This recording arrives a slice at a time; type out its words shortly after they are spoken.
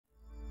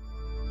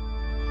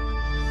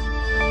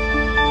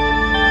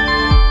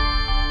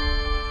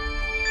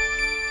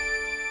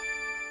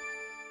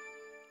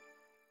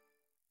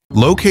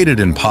Located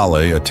in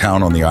Pale, a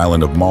town on the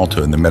island of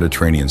Malta in the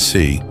Mediterranean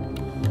Sea,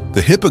 the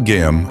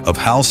Hypogeum of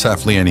Hal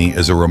Saflieni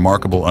is a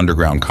remarkable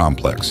underground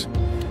complex.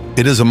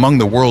 It is among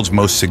the world's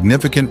most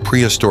significant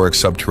prehistoric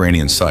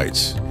subterranean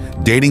sites,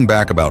 dating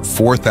back about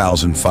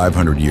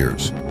 4,500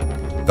 years.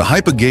 The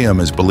Hypogeum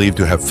is believed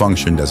to have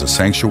functioned as a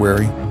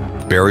sanctuary,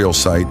 burial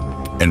site,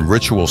 and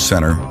ritual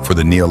center for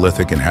the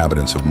Neolithic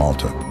inhabitants of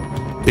Malta.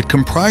 It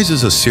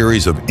comprises a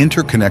series of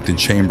interconnected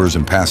chambers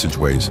and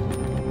passageways,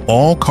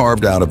 all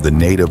carved out of the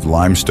native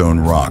limestone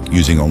rock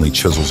using only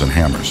chisels and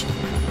hammers.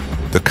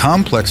 The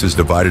complex is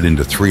divided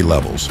into 3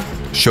 levels,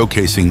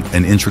 showcasing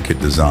an intricate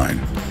design.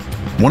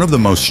 One of the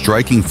most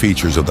striking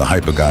features of the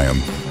Hypogeum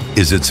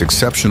is its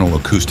exceptional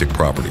acoustic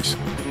properties.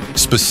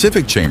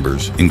 Specific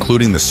chambers,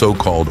 including the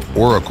so-called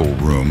oracle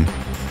room,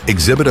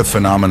 exhibit a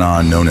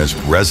phenomenon known as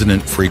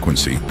resonant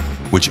frequency,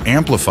 which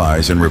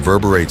amplifies and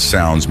reverberates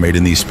sounds made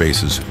in these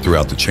spaces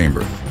throughout the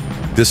chamber.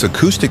 This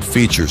acoustic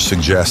feature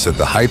suggests that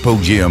the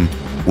Hypogeum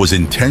was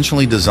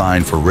intentionally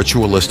designed for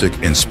ritualistic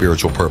and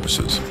spiritual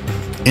purposes,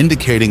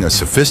 indicating a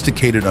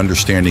sophisticated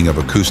understanding of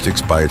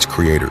acoustics by its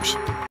creators.